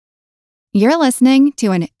You're listening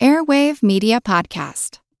to an Airwave Media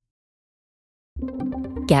Podcast.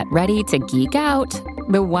 Get ready to geek out.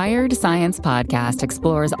 The Wired Science Podcast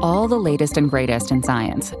explores all the latest and greatest in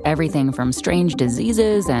science. Everything from strange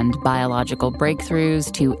diseases and biological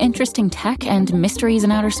breakthroughs to interesting tech and mysteries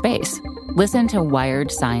in outer space. Listen to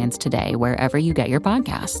Wired Science today wherever you get your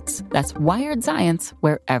podcasts. That's Wired Science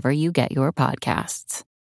wherever you get your podcasts.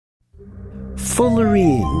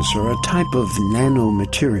 Fullerenes are a type of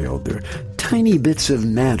nanomaterial. They're tiny bits of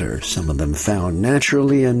matter, some of them found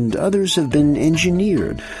naturally and others have been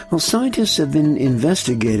engineered. Well, scientists have been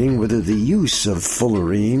investigating whether the use of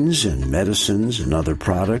fullerenes in medicines and other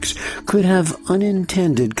products could have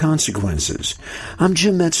unintended consequences. I'm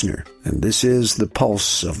Jim Metzner, and this is The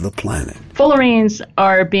Pulse of the Planet. Fullerenes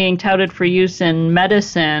are being touted for use in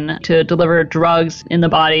medicine to deliver drugs in the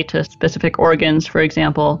body to specific organs, for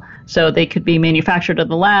example. So they could be manufactured in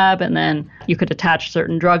the lab, and then you could attach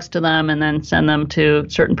certain drugs to them and then send them to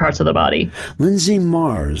certain parts of the body. Lindsay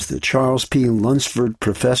Mars, the Charles P. Lunsford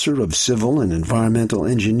Professor of Civil and Environmental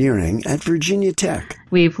Engineering at Virginia Tech.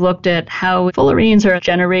 We've looked at how fullerenes are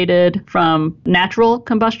generated from natural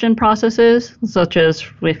combustion processes, such as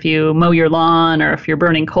if you mow your lawn or if you're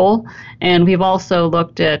burning coal. And we've also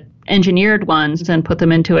looked at engineered ones and put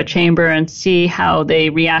them into a chamber and see how they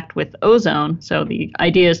react with ozone. So the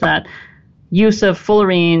idea is that use of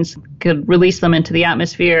fullerenes could release them into the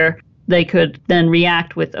atmosphere. They could then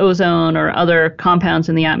react with ozone or other compounds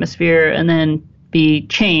in the atmosphere and then be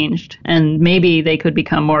changed. And maybe they could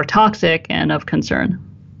become more toxic and of concern.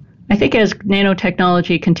 I think as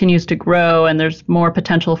nanotechnology continues to grow and there's more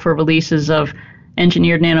potential for releases of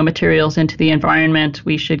engineered nanomaterials into the environment,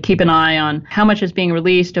 we should keep an eye on how much is being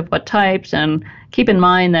released, of what types, and keep in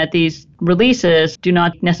mind that these releases do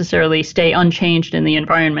not necessarily stay unchanged in the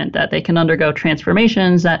environment, that they can undergo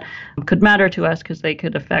transformations that could matter to us because they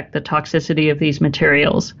could affect the toxicity of these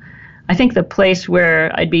materials. I think the place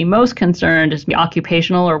where I'd be most concerned is the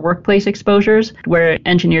occupational or workplace exposures where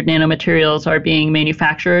engineered nanomaterials are being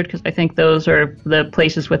manufactured, because I think those are the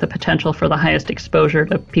places with the potential for the highest exposure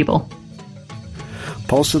to people.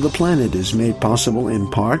 Pulse of the Planet is made possible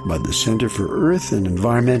in part by the Center for Earth and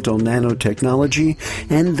Environmental Nanotechnology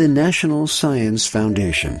and the National Science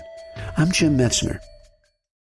Foundation. I'm Jim Metzner.